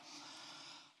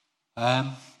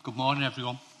Good morning,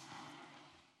 everyone.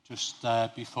 Just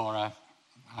before I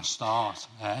start,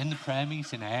 in the prayer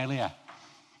meeting earlier,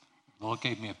 the Lord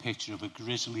gave me a picture of a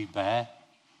grizzly bear,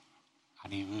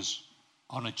 and he was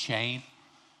on a chain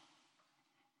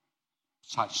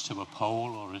attached to a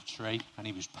pole or a tree, and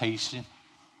he was pacing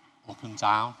up and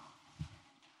down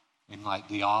in like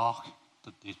the arc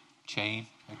that the chain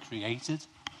had created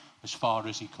as far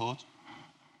as he could.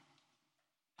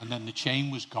 And then the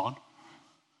chain was gone,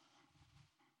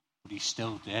 but he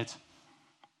still did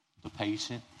the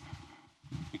pacing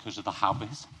because of the habit.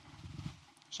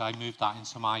 So I moved that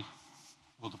into my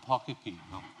other pocket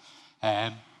now.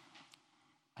 And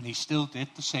he still did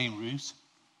the same route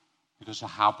because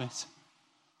of habit.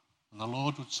 And the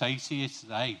Lord would say to you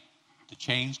today, the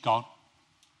chain's gone.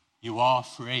 You are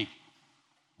free.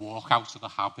 Walk out of the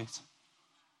habit.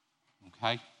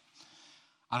 Okay?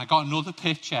 And I got another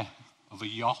picture of a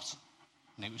yacht,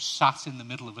 and it was sat in the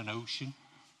middle of an ocean,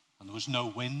 and there was no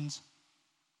wind,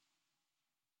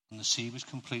 and the sea was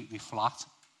completely flat.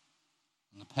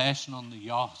 And the person on the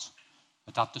yacht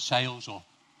had the sails up,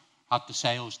 had the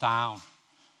sails down,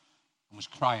 and was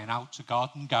crying out to God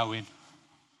and going,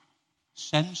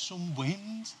 send some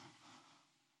wind.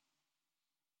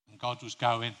 And God was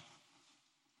going,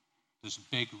 there's a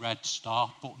big red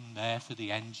start button there for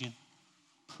the engine.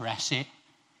 Press it.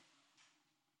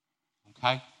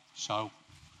 Okay, so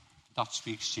that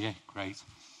speaks to you. Great.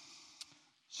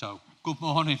 So, good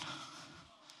morning.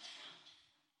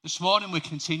 This morning we're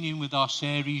continuing with our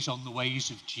series on the ways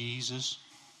of Jesus.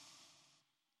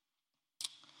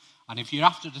 And if you're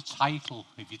after the title,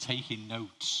 if you're taking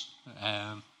notes,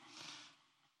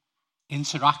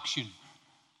 interaction,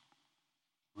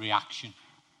 reaction.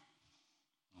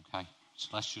 Okay, so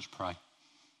let's just pray.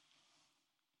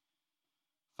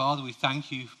 Father, we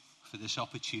thank you for this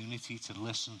opportunity to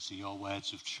listen to your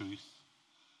words of truth.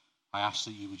 I ask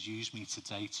that you would use me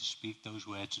today to speak those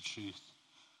words of truth,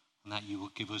 and that you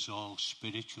will give us all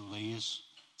spiritual ears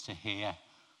to hear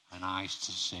and eyes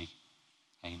to see.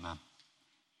 Amen.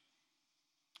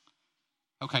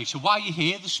 Okay, so why are you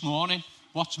here this morning?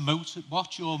 What's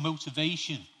your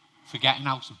motivation for getting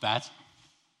out of bed?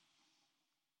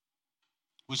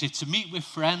 Was it to meet with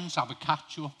friends, have a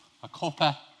catch-up, a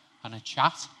cuppa and a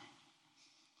chat?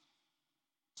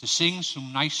 To sing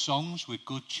some nice songs with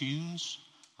good tunes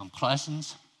and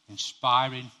pleasant,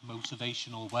 inspiring,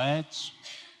 motivational words?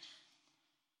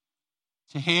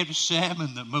 To hear a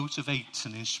sermon that motivates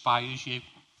and inspires you?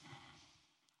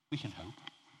 We can hope.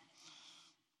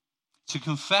 To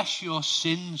confess your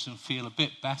sins and feel a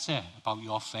bit better about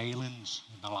your failings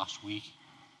in the last week?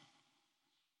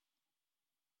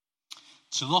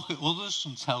 To look at others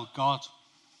and tell God,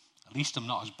 at least I'm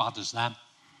not as bad as them?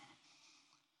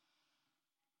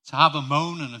 To have a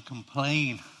moan and a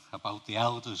complain about the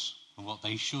elders and what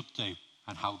they should do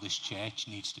and how this church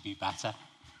needs to be better?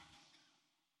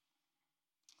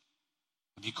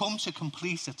 Have you come to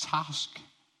complete a task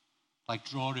like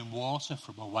drawing water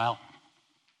from a well?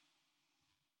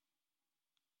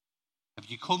 Have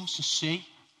you come to see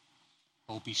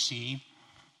or be seen?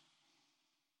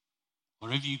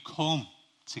 Or have you come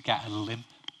to get a limp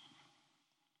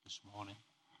this morning?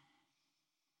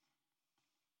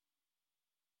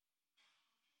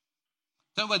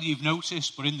 I don't know whether you've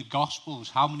noticed, but in the Gospels,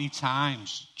 how many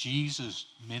times Jesus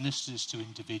ministers to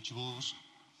individuals.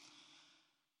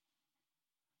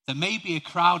 There may be a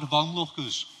crowd of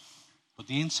onlookers, but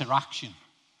the interaction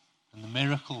and the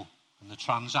miracle and the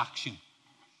transaction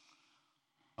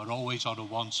are always on a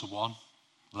one-to-one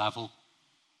level.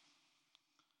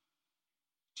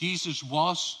 Jesus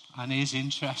was and is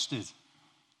interested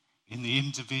in the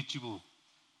individual,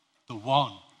 the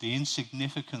one, the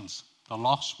insignificant, the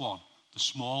lost one, the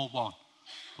small one,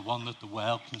 the one that the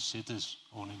world considers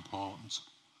unimportant.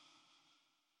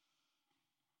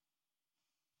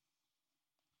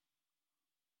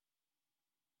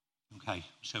 Okay,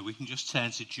 so we can just turn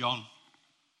to John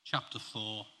chapter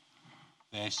 4,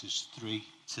 verses 3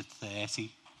 to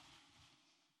 30.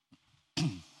 Okay.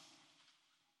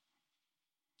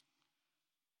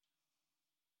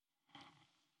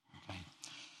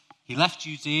 He left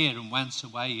Judea and went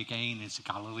away again into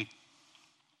Galilee.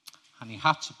 And he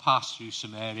had to pass through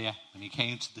Samaria, and he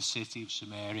came to the city of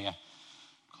Samaria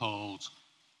called,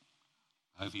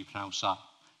 however you pronounce that,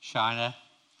 Shinar,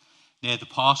 near the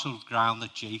parcel of ground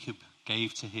that Jacob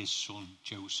gave to his son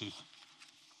Joseph.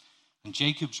 And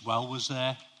Jacob's well was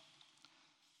there.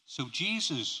 So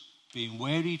Jesus, being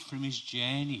wearied from his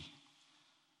journey,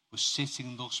 was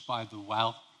sitting thus by the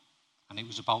well, and it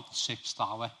was about the 6th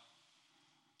hour.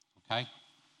 Okay?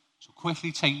 So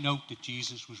quickly take note that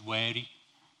Jesus was weary.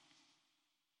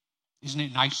 Isn't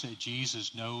it nice that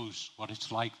Jesus knows what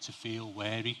it's like to feel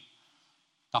weary?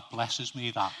 That blesses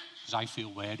me, that, because I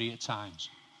feel weary at times.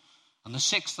 And the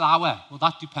 6th hour, well,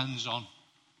 that depends on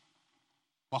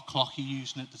what clock you're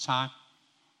using at the time.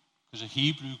 Because a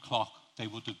Hebrew clock, they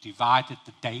would have divided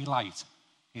the daylight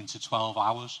into 12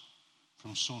 hours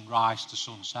from sunrise to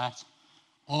sunset.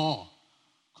 Or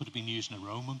could have been using a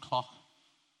Roman clock,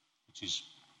 which is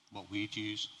what we'd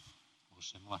use, or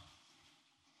similar.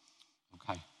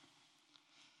 Okay.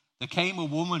 There came a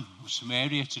woman of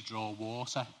Samaria to draw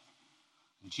water,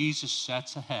 and Jesus said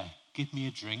to her, "Give me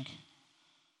a drink."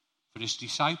 For his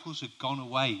disciples had gone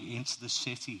away into the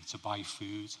city to buy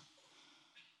food.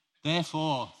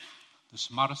 Therefore, the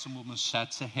Samaritan woman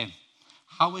said to him,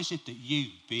 "How is it that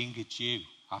you, being a Jew,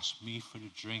 ask me for a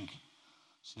drink,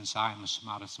 since I am a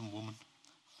Samaritan woman?"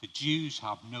 For Jews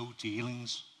have no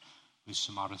dealings with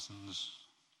Samaritans.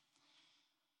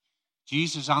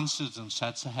 Jesus answered and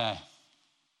said to her,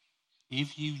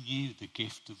 "If you knew the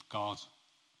gift of God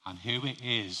and who it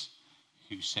is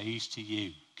who says to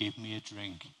you, 'Give me a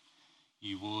drink,'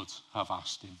 you would have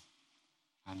asked him,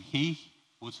 and he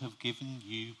would have given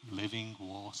you living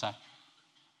water."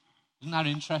 Isn't that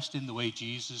interesting, the way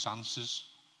Jesus answers?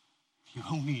 If you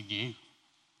only knew.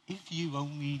 If you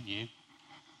only knew.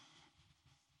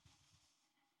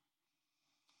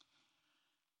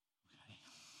 Okay.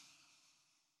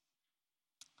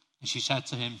 And she said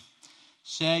to him,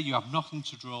 "Sir, you have nothing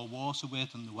to draw water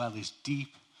with, and the well is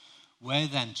deep. Where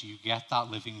then do you get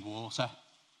that living water?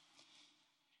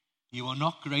 You are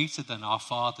not greater than our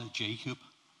father Jacob."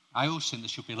 I always think there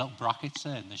should be little brackets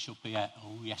there, and there should be a,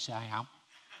 "Oh, yes, I am."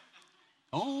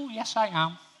 "Oh, yes, I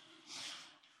am."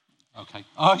 Okay.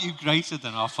 "Are you greater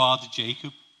than our father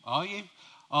Jacob? Are you?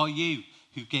 Are you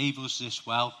who gave us this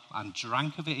well and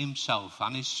drank of it himself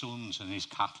and his sons and his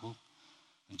cattle?"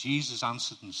 And Jesus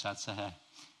answered and said to her,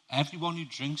 "Everyone who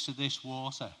drinks of this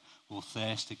water will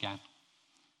thirst again.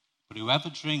 But whoever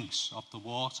drinks of the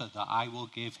water that I will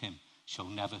give him shall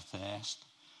never thirst.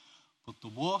 But the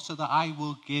water that I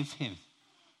will give him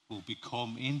will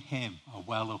become in him a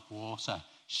well of water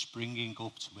springing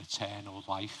up to eternal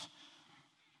life."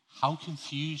 How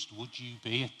confused would you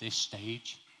be at this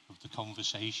stage of the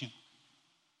conversation?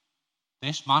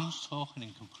 This man's talking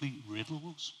in complete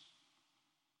riddles.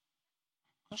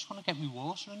 "I just want to get me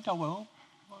water and go home."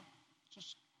 Well,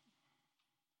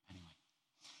 anyway.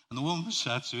 And the woman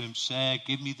said to him, "Sir,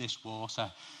 give me this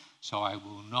water, so I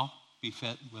will not be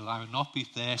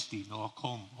thirsty, nor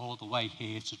come all the way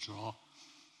here to draw."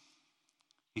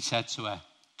 He said to her,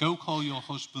 "Go call your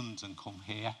husband and come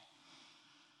here."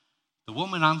 The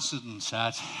woman answered and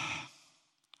said,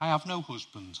 "I have no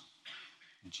husband."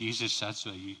 And Jesus said to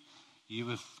her, You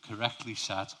have correctly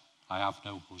said, 'I have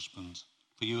no husband.'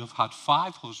 For you have had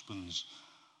 5 husbands,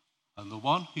 and the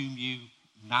one whom you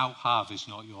now have is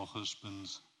not your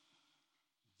husband.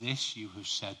 This you have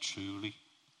said truly."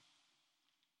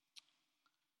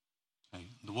 Okay.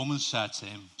 The woman said to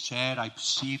him, "Sir, I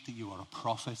perceive that you are a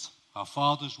prophet. Our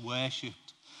fathers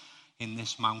worshipped in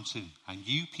this mountain, and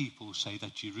you people say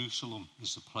that Jerusalem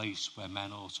is the place where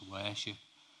men ought to worship."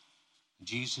 And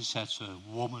Jesus said to her,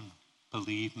 "Woman,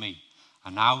 believe me,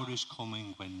 an hour is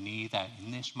coming when neither in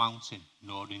this mountain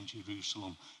nor in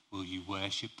Jerusalem will you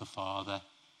worship the Father.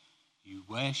 You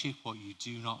worship what you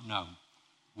do not know.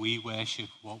 We worship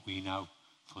what we know,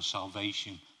 for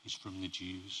salvation is from the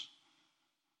Jews.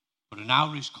 But an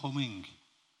hour is coming,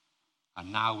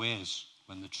 and now is,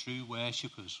 when the true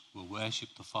worshippers will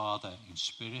worship the Father in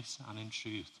spirit and in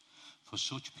truth. For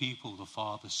such people the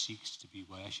Father seeks to be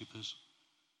worshippers.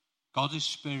 God is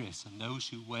spirit, and those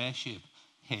who worship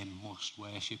him must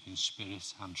worship in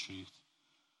spirit and truth."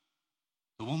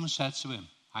 The woman said to him,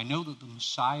 "I know that the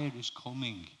Messiah is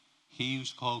coming, he who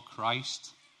is called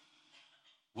Christ.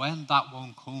 When that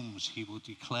one comes, he will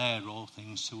declare all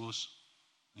things to us."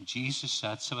 And Jesus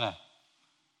said to her,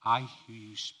 I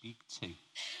who speak to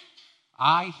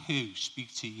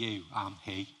you am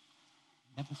he."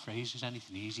 Never phrases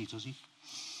anything easy, does he?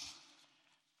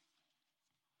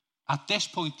 At this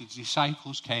point, the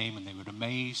disciples came, and they were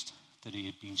amazed that he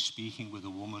had been speaking with a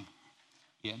woman.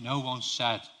 Yet no one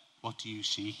said, "What do you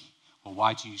seek?" or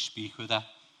 "Why do you speak with her?"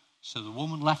 So the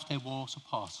woman left her water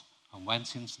pot and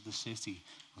went into the city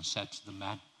and said to the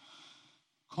men,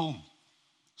 "Come,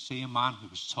 see a man who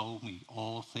has told me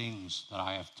all things that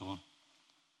I have done.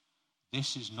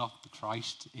 This is not the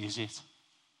Christ, is it?"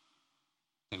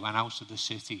 They went out of the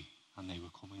city and they were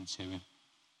coming to him.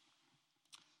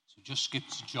 So just skip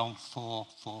to John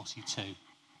 4:42.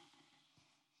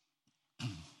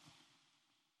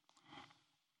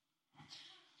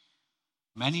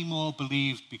 Many more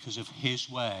believed because of his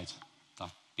word,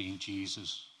 that being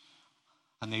Jesus.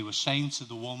 And they were saying to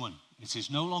the woman, "It is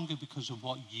no longer because of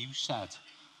what you said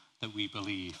that we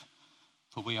believe,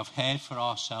 for we have heard for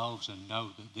ourselves and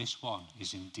know that this one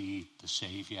is indeed the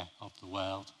Saviour of the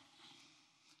world."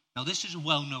 Now, this is a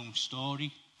well-known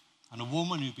story, and a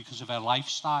woman who, because of her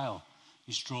lifestyle,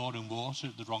 is drawing water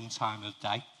at the wrong time of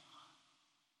day.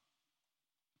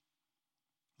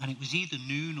 And it was either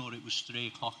noon or it was 3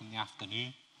 o'clock in the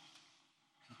afternoon.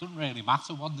 It doesn't really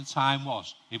matter what the time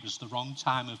was. It was the wrong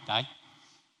time of day.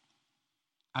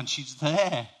 And she's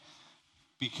there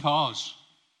because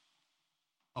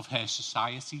of her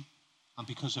society and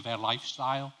because of her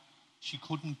lifestyle. She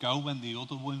couldn't go when the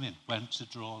other women went to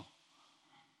draw.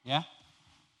 Yeah?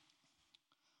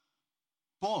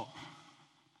 But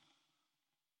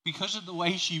because of the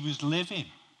way she was living,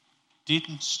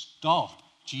 didn't stop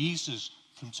Jesus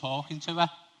from talking to her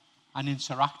and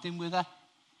interacting with her.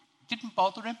 It didn't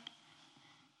bother him.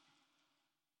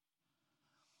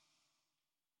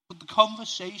 But the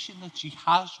conversation that she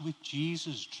has with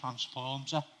Jesus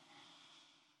transforms her.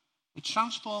 It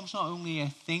transforms not only her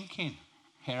thinking,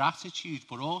 her attitude,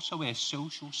 but also her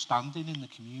social standing in the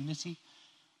community.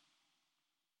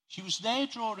 She was there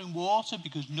drawing water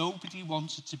because nobody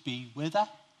wanted to be with her.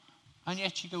 And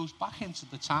yet she goes back into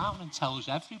the town and tells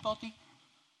everybody.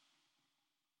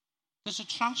 There's a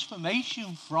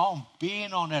transformation from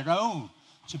being on her own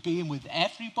to being with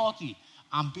everybody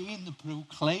and being the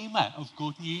proclaimer of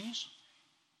good news.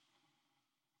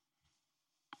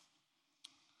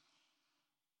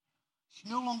 She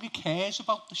no longer cares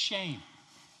about the shame,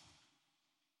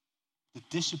 the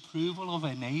disapproval of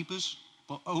her neighbours,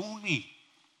 but only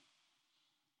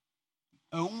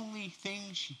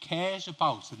thing she cares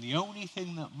about and the only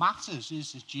thing that matters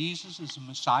is that Jesus is the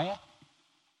Messiah.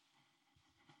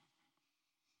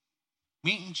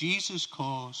 Meeting Jesus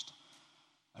caused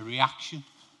a reaction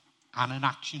and an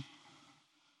action,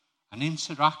 an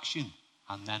interaction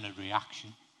and then a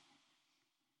reaction.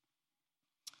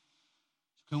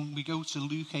 So can we go to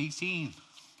Luke 18,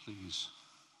 please?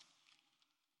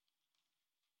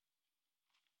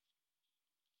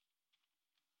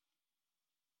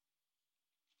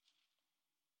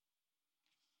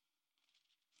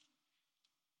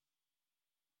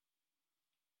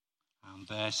 And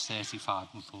verse 35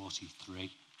 and 43.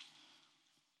 Okay.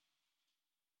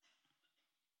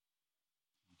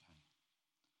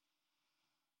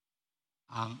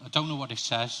 I don't know what it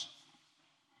says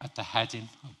at the heading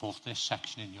above this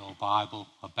section in your Bible.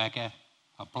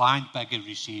 A blind beggar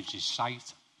receives his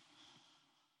sight,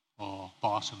 or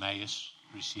Bartimaeus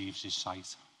receives his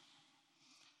sight.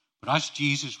 But as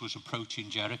Jesus was approaching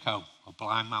Jericho, a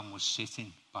blind man was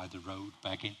sitting by the road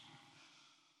begging.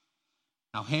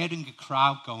 Now, hearing a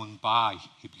crowd going by,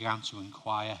 he began to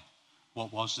inquire,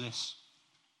 what was this?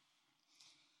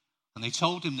 And they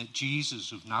told him that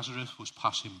Jesus of Nazareth was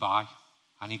passing by.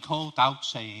 And he called out,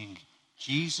 saying,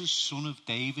 "Jesus, Son of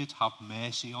David, have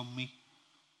mercy on me."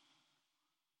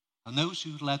 And those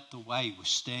who led the way were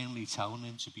sternly telling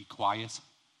him to be quiet.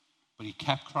 But he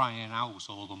kept crying out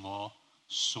all the more,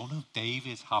 "Son of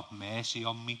David, have mercy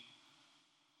on me."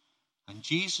 And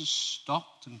Jesus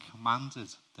stopped and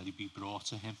commanded that he be brought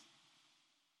to him.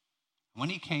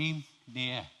 When he came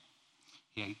near,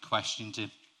 he questioned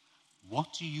him,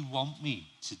 "What do you want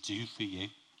me to do for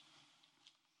you?"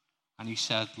 And he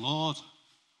said, "Lord,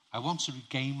 I want to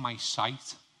regain my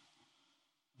sight."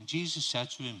 And Jesus said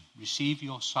to him, "Receive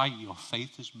your sight, your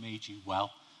faith has made you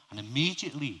well." And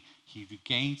immediately he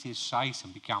regained his sight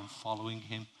and began following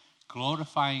him,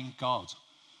 glorifying God.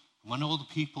 And when all the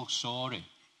people saw it,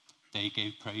 they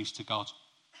gave praise to God.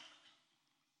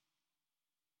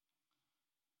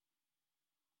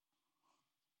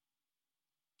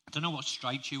 I don't know what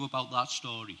strikes you about that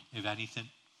story, if anything.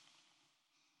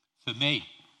 For me,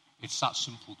 it's that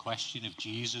simple question of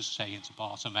Jesus saying to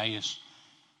Bartimaeus,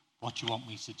 "What do you want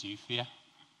me to do for you?"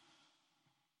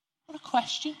 What a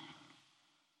question.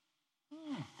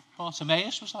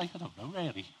 Bartimaeus was like, "I don't know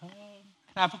really.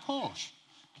 Can I have a Porsche?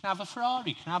 Can I have a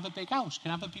Ferrari? Can I have a big house?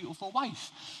 Can I have a beautiful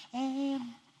wife?"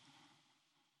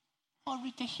 What a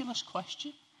ridiculous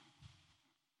question.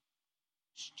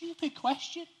 Stupid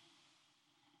question.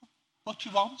 What do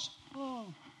you want?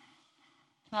 Oh,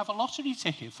 can I have a lottery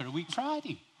ticket for a week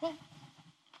Friday? Well,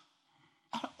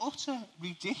 an utter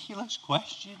ridiculous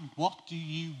question. What do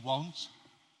you want?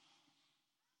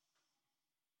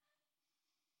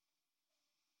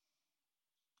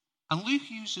 And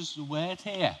Luke uses the word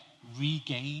here,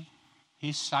 regain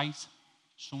his sight.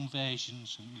 Some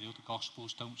versions and the other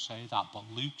Gospels don't say that, but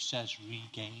Luke says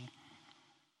regain.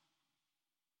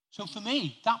 So for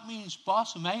me, that means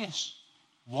Bartimaeus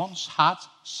once had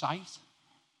sight.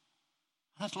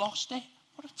 and had lost it.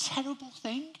 What a terrible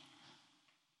thing.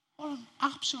 What an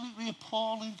absolutely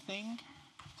appalling thing.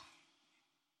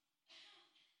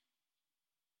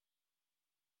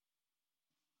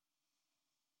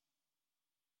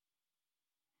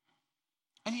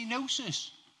 And you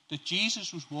notice that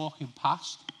Jesus was walking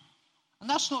past. And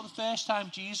that's not the first time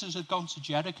Jesus had gone to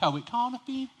Jericho. It can't have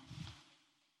been.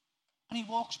 And he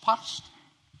walks past.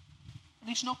 And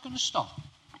he's not going to stop.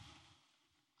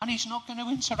 And he's not going to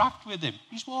interact with him.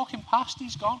 He's walking past,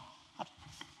 he's gone.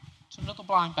 It's another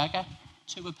blind beggar,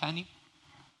 2 a penny.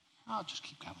 I'll just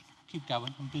keep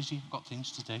going. I'm busy, I've got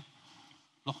things to do.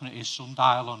 Looking at his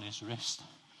sundial on his wrist.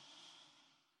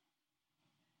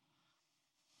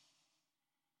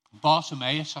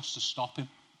 Bartimaeus has to stop him.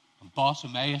 And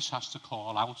Bartimaeus has to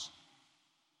call out.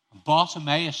 And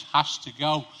Bartimaeus has to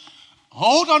go,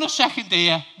 hold on a second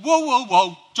here.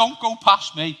 Whoa. Don't go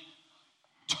past me.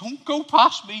 Don't go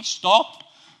past me. Stop.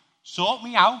 Sort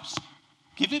me out.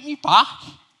 Give it me back.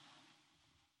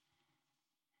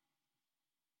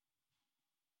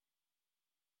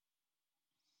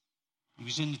 He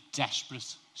was in a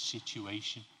desperate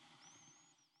situation.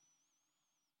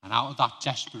 And out of that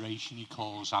desperation, he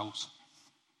calls out.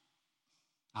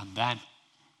 And then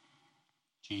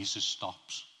Jesus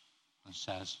stops and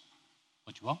says,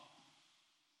 what do you want?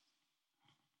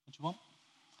 What do you want?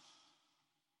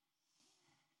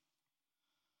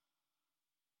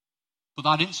 But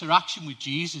that interaction with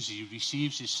Jesus, he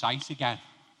receives his sight again.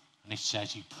 And it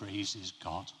says he praises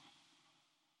God.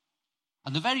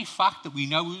 And the very fact that we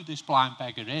know who this blind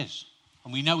beggar is,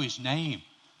 and we know his name,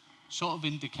 sort of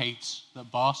indicates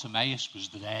that Bartimaeus was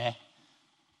there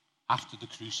after the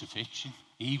crucifixion.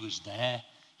 He was there.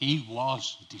 He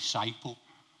was a disciple.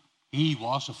 He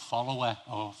was a follower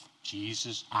of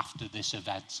Jesus after this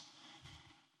event.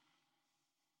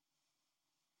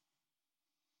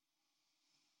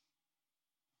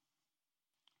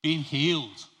 Being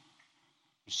healed,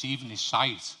 receiving his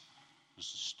sight,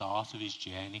 was the start of his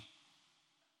journey.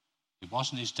 It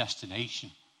wasn't his destination.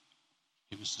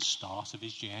 It was the start of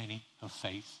his journey of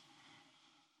faith.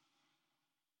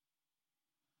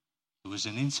 There was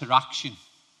an interaction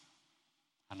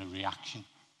and a reaction.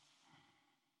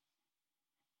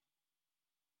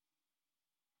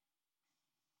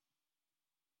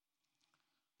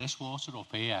 This water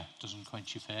up here doesn't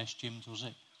quench your thirst, Jim, does it?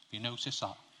 Have you noticed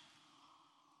that?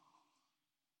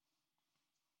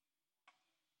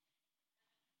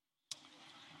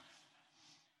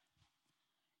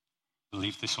 We'll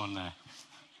leave this one there.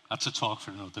 That's a talk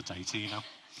for another day, you know.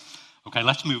 Okay,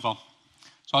 let's move on.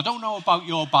 So I don't know about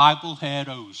your Bible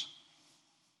heroes,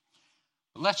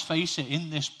 but let's face it, in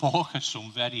this book are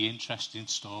some very interesting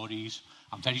stories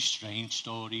and very strange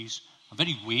stories and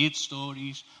very weird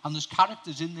stories. And there's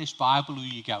characters in this Bible who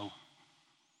you go,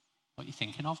 what are you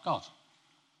thinking of, God?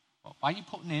 Why are you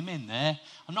putting him in there?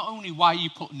 And not only why are you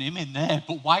putting him in there,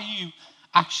 but why are you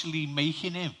actually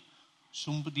making him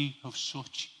somebody of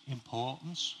such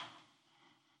importance?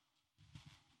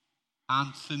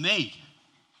 And for me,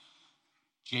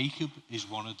 Jacob is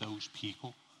one of those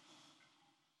people.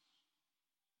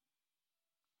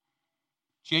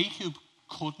 Jacob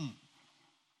couldn't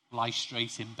lie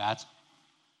straight in bed.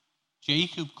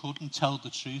 Jacob couldn't tell the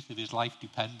truth if his life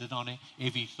depended on it,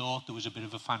 if he thought there was a bit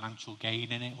of a financial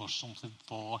gain in it or something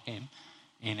for him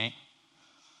in it.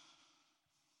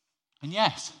 And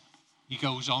yet, he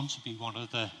goes on to be one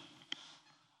of the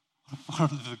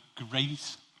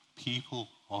great people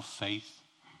of faith,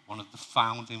 one of the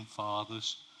founding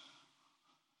fathers.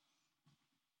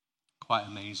 Quite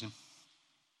amazing.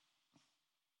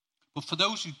 But for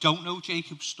those who don't know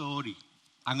Jacob's story,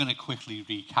 I'm going to quickly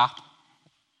recap,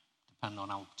 depending on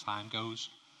how time goes.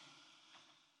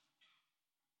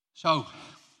 So,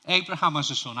 Abraham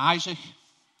has a son, Isaac.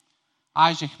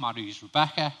 Isaac marries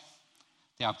Rebekah.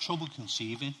 They have trouble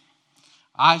conceiving.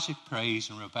 Isaac prays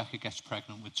and Rebekah gets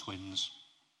pregnant with twins.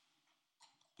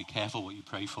 Be careful what you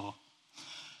pray for.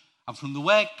 And from the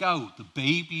word go, the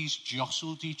babies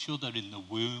jostled each other in the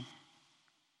womb.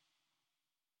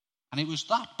 And it was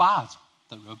that bad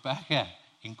that Rebekah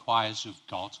inquires of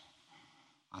God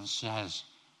and says,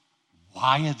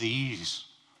 why are these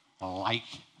like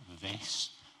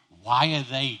this? Why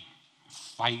are they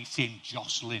fighting,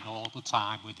 jostling all the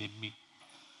time within me?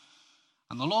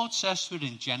 And the Lord says to her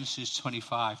in Genesis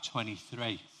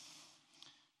 25:23,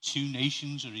 2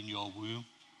 nations are in your womb,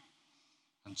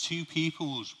 and 2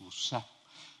 peoples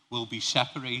will be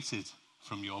separated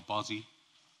from your body.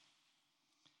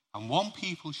 And one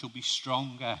people shall be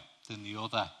stronger than the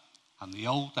other, and the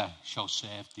older shall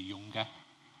serve the younger.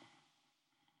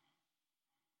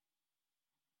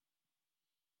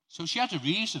 So she had a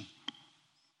reason.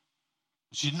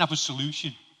 She didn't have a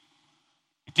solution.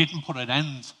 It didn't put an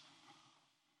end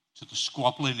to the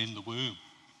squabbling in the womb.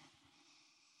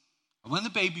 And when the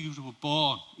babies were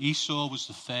born, Esau was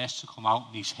the first to come out,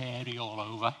 and he's hairy all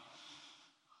over.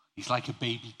 He's like a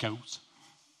baby goat.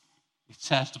 It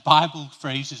says, the Bible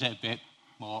phrases it a bit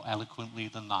more eloquently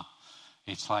than that.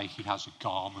 It's like he has a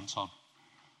garment on.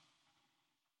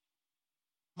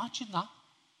 Imagine that.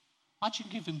 Imagine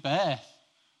giving birth.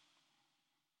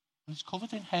 And it's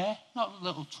covered in hair. Not a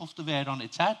little tuft of hair on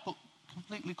its head, but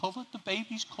completely covered. The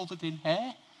baby's covered in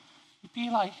hair. You'd be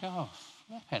like, oh,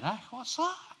 flipping heck, what's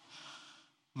that?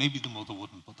 Maybe the mother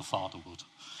wouldn't, but the father would.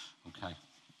 Okay.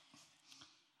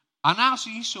 And as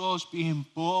Esau's being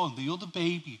born, the other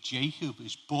baby, Jacob,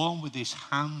 is born with his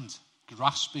hand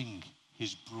grasping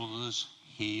his brother's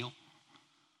heel.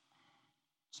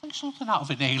 It's like something out of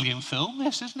an alien film,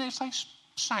 this, isn't it? It's like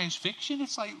science fiction.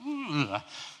 It's like, ugh,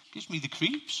 gives me the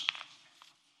creeps.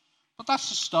 But that's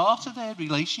the start of their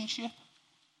relationship.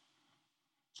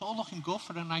 It's all looking good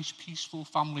for a nice, peaceful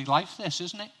family life, this,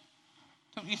 isn't it?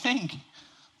 Don't you think?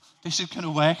 This is going to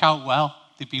work out well.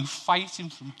 They've been fighting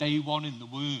from day one in the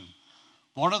womb.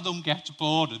 One of them gets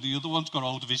bored and the other one's got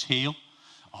hold of his heel.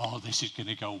 Oh, this is going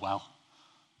to go well.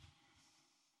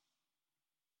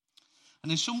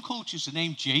 And in some cultures, the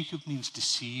name Jacob means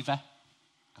deceiver.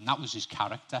 And that was his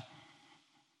character.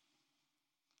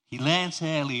 He learned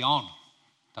early on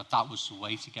that was the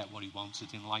way to get what he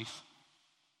wanted in life.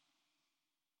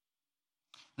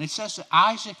 And it says that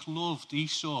Isaac loved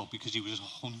Esau because he was a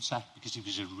hunter, because he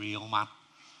was a real man.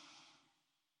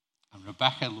 And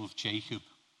Rebekah loved Jacob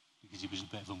because he was a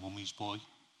bit of a mummy's boy.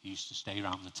 He used to stay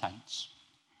around the tents.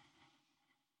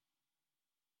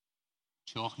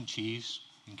 Chalk and cheese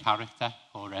in character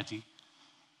already.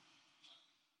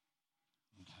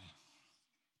 Okay.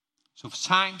 So for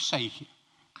time's sake,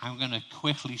 I'm going to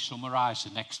quickly summarise the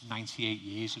next 98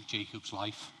 years of Jacob's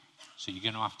life. So you're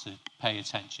going to have to pay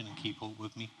attention and keep up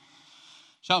with me.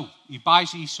 So he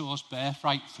buys Esau's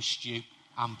birthright for stew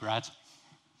and bread.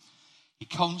 He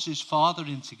cons his father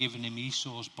into giving him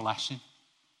Esau's blessing.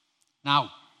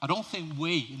 Now, I don't think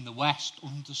we in the West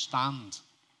understand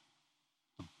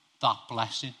that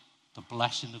blessing, the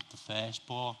blessing of the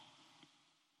firstborn.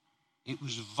 It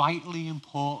was vitally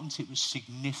important. It was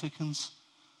significant.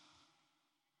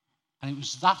 And it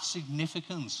was that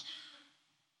significance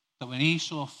that when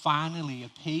Esau finally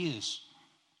appears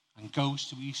and goes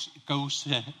to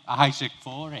Isaac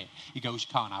for it, he goes,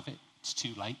 you can't have it. It's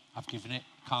too late. I've given it.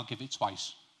 Can't give it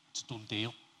twice. It's a done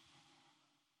deal.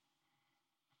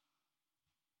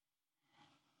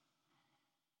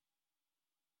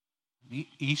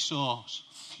 Esau's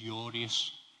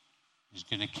furious. He's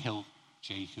going to kill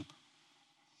Jacob.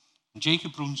 And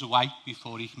Jacob runs away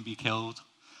before he can be killed.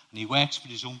 And he works for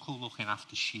his uncle looking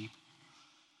after sheep.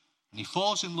 And he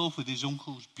falls in love with his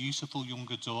uncle's beautiful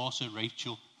younger daughter,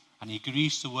 Rachel. And he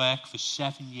agrees to work for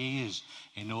 7 years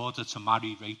in order to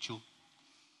marry Rachel.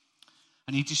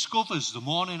 And he discovers the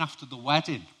morning after the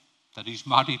wedding that he's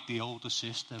married the older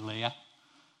sister, Leah.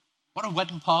 What a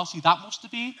wedding party that must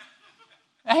have been.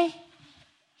 Hey,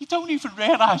 you don't even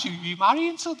realise who you marry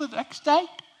until the next day.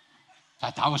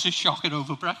 That was a shocker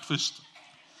over breakfast.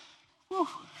 Whew.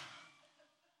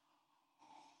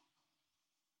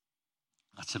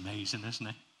 That's amazing, isn't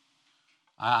it?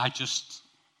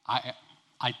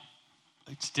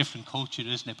 It's a different culture,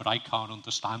 isn't it? But I can't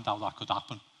understand how that could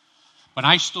happen. When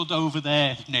I stood over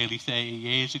there nearly 30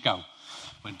 years ago,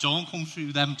 when Dawn come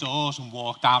through them doors and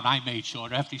walked down, I made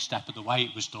sure every step of the way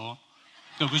it was Dawn.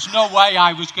 There was no way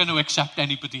I was going to accept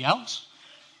anybody else.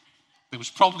 There was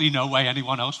probably no way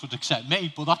anyone else would accept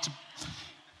me, but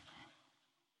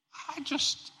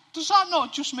does that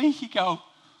not just make you go,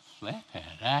 flippin'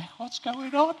 heck, what's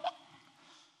going on?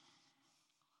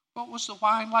 What was the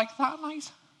wine like that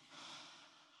night?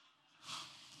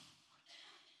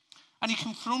 And he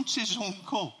confronts his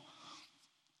uncle.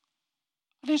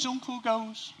 And his uncle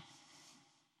goes,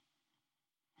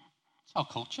 it's our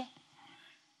culture.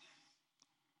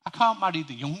 I can't marry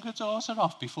the younger daughter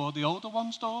off before the older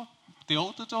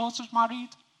daughter's married.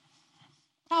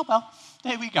 Oh, well,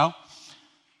 there we go.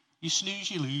 You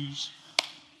snooze, you lose.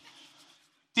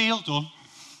 Deal done.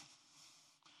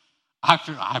 I'd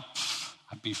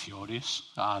be furious.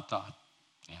 Yeah.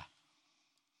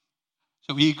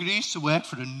 So he agrees to work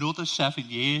for another 7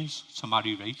 years to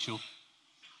marry Rachel.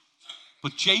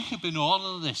 But Jacob in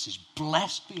all of this is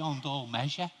blessed beyond all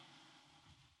measure.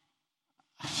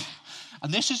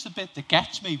 And this is the bit that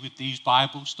gets me with these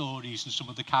Bible stories and some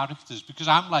of the characters, because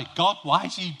I'm like, God, why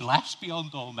is he blessed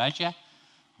beyond all measure?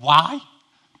 Why?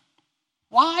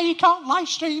 Why? He can't lie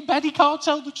straight in bed. He can't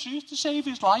tell the truth to save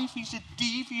his life. He's a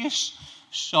devious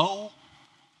soul.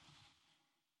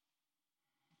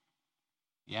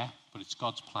 Yeah, but it's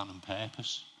God's plan and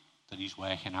purpose that he's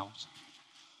working out.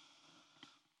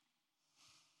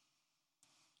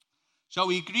 So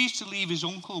he agrees to leave his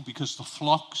uncle because the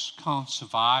flocks can't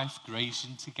survive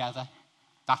grazing together.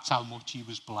 That's how much he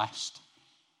was blessed.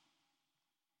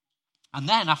 And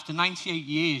then after 98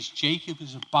 years, Jacob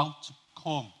is about to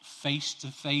come face to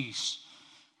face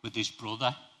with his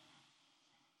brother.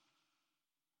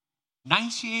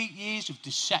 98 years of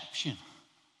deception,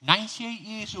 98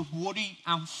 years of worry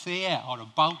and fear are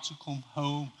about to come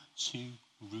home to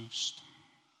roost.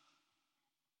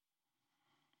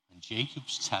 And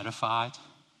Jacob's terrified.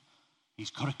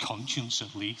 He's got a conscience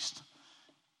at least.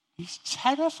 He's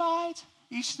terrified.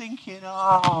 He's thinking,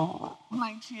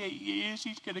 98 years,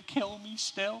 he's going to kill me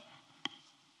still.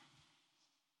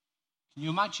 Can you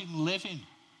imagine living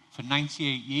for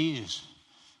 98 years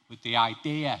with the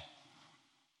idea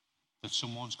that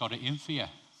someone's got it in for you,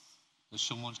 that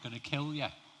someone's going to kill you,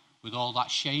 with all that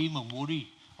shame and worry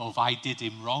of I did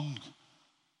him wrong,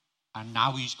 and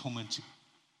now he's coming to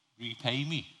repay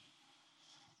me?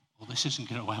 Well, this isn't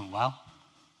going to end well.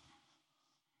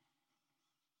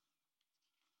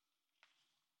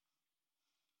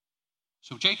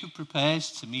 So Jacob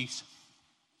prepares to meet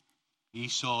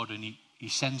Esau, and he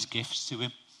sends gifts to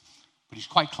him. But he's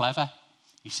quite clever.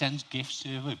 He sends gifts to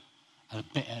him a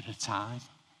bit at a time.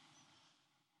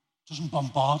 Doesn't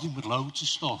bombard him with loads of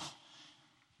stuff.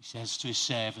 He says to his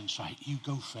servants, right, you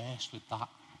go first with that.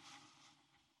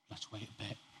 Let's wait a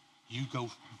bit. You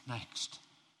go next.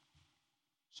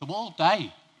 So all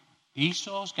day,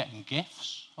 Esau's getting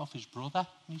gifts off his brother.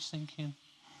 And he's thinking,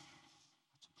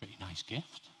 that's a pretty nice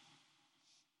gift.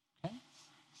 Okay.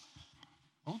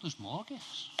 Oh, there's more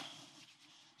gifts.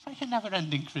 It's like a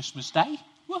never-ending Christmas day.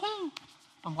 Woohoo!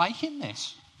 I'm liking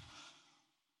this.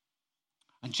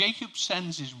 And Jacob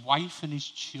sends his wife and his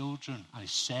children and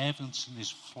his servants and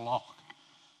his flock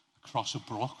across a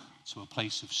brook to a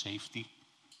place of safety.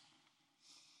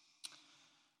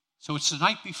 So it's the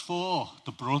night before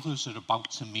the brothers are about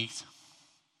to meet.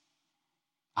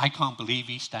 I can't believe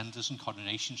EastEnders and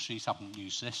Coronation Street haven't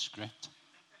used this script.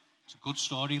 It's a good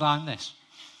storyline, this.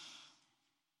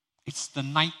 It's the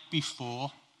night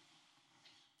before,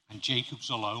 and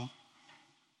Jacob's alone.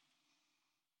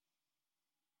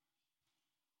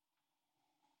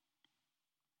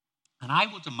 And I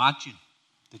would imagine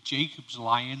that Jacob's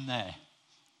lying there,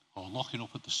 or looking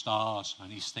up at the stars,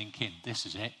 and he's thinking, this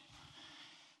is it.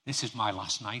 This is my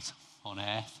last night on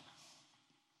earth.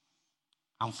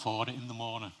 I'm for it in the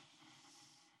morning.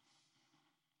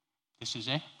 This is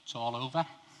it. It's all over.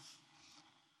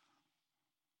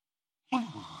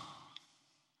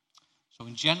 So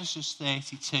in Genesis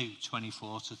 32,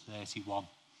 24 to 31, we'll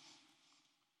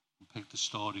pick the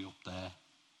story up there.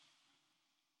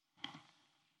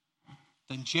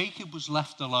 Then Jacob was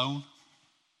left alone,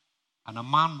 and a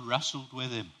man wrestled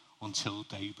with him until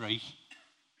daybreak.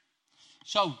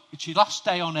 So, it's your last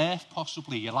day on earth,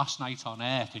 possibly your last night on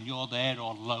earth, and you're there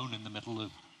all alone in the middle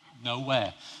of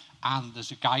nowhere. And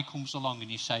there's a guy comes along and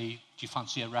you say, do you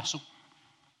fancy a wrestle?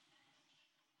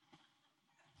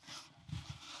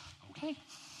 Okay.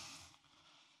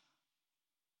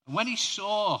 And when he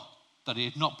saw that he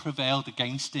had not prevailed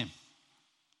against him,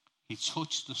 he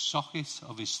touched the socket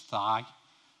of his thigh.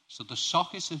 So the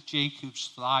socket of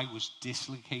Jacob's thigh was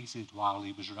dislocated while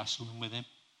he was wrestling with him.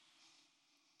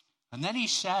 And then he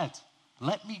said,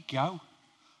 let me go,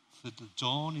 for the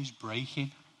dawn is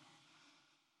breaking.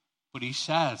 But he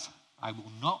said, I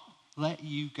will not let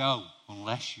you go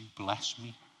unless you bless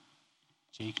me.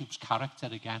 Jacob's character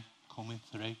again coming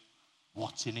through.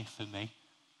 What's in it for me?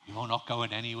 You're not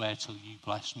going anywhere till you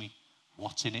bless me.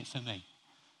 What's in it for me?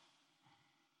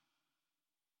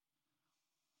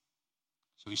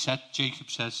 So Jacob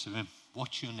says to him,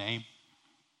 what's your name?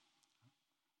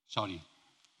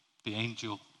 The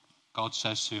angel, God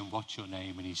says to him, what's your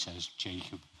name? And he says,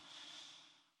 Jacob.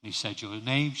 And he said, your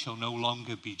name shall no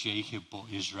longer be Jacob, but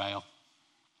Israel.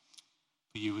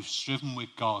 For you have striven with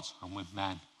God and with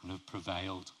men and have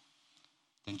prevailed.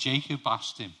 Then Jacob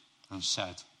asked him and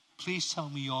said, please tell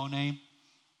me your name.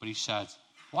 But he said,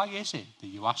 why is it that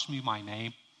you ask me my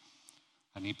name?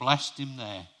 And he blessed him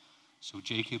there. So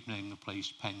Jacob named the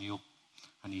place Peniel.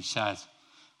 And he said,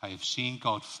 I have seen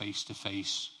God face to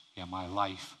face, yet my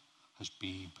life has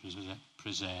been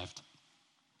preserved.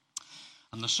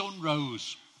 And the sun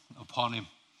rose upon him,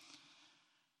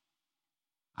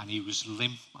 and he was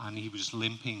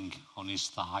limping on his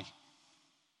thigh.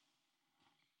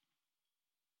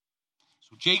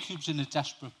 So Jacob's in a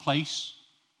desperate place,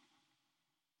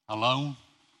 alone,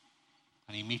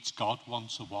 and he meets God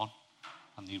one-to-one,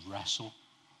 and they wrestle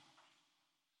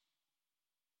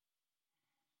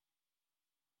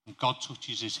God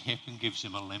touches his hip and gives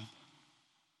him a limp.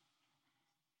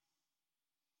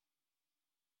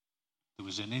 There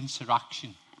was an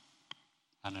interaction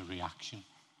and a reaction.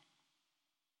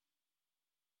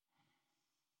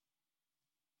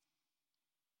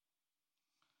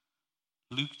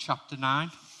 Luke chapter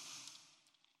 9,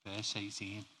 verse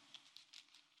 18.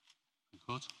 We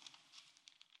could.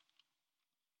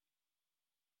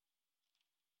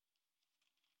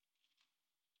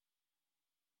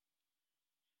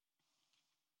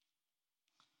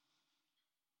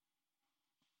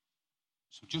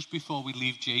 So just before we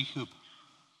leave Jacob,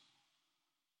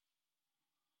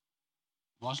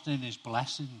 wasn't in his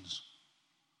blessings,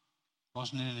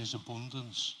 wasn't in his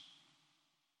abundance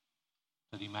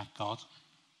that he met God.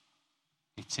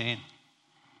 It's in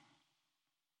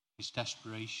his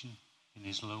desperation, in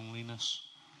his loneliness,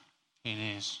 in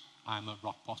his, I'm at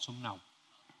rock bottom now.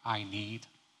 I need.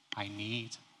 Okay.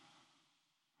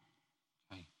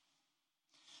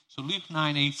 So Luke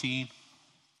 9:18,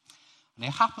 and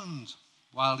it happened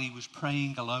while he was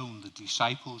praying alone, the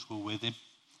disciples were with him,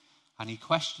 and he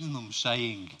questioned them,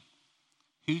 saying,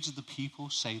 who do the people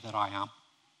say that I am?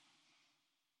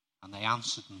 And they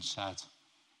answered and said,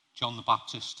 John the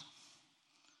Baptist.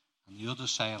 And the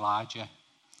others say Elijah,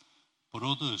 but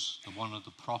others that one of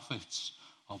the prophets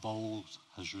of old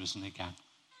has risen again.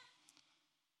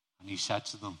 And he said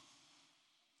to them,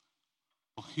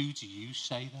 but who do you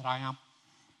say that I am?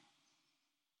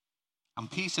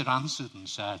 And Peter answered and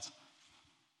said,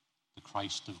 the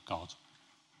Christ of God.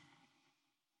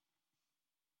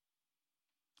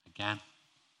 Again,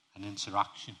 an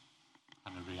interaction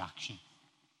and a reaction.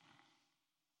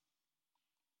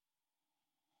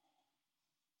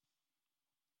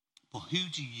 But who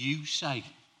do you say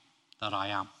that I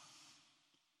am?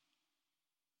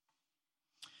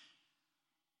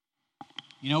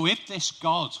 You know, if this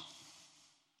God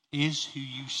is who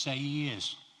you say he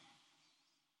is,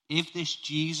 if this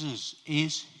Jesus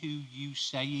is who you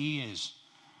say he is,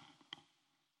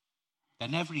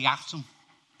 then every atom,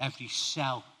 every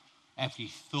cell, every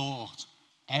thought,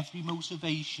 every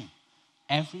motivation,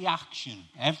 every action,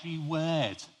 every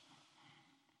word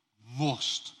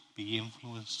must be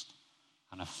influenced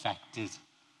and affected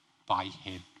by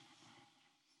him.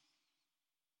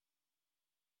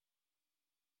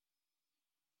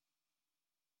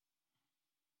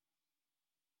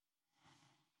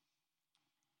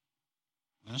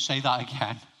 I'm going to say that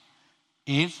again.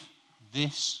 If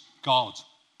this God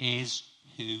is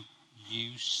who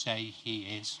you say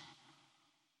he is,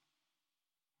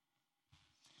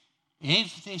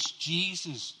 if this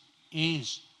Jesus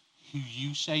is who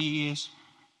you say he is,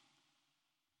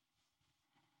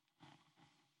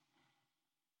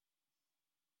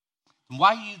 then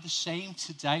why are you the same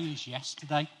today as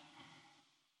yesterday,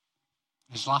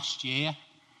 as last year,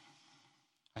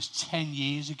 as 10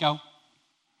 years ago?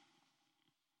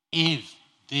 If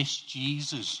this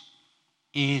Jesus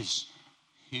is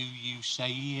who you say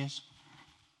he is.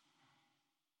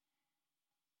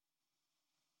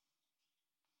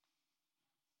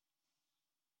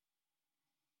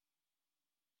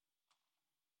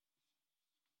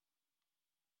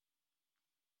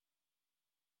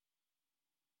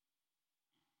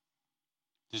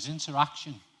 There's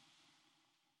interaction.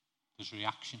 There's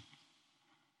reaction.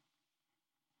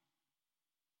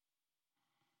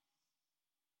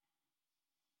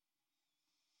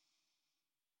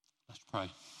 Let's pray.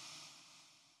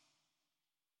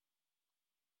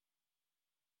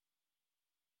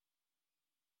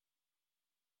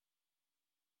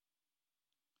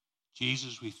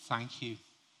 Jesus, we thank you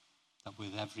that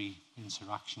with every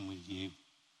interaction with you,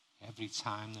 every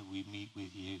time that we meet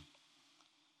with you,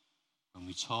 when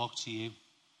we talk to you,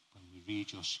 when we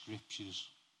read your scriptures,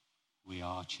 we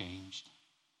are changed.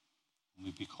 And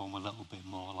we become a little bit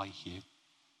more like you.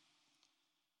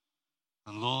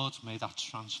 And Lord, may that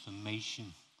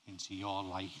transformation into your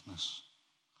likeness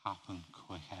happen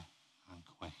quicker and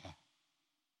quicker.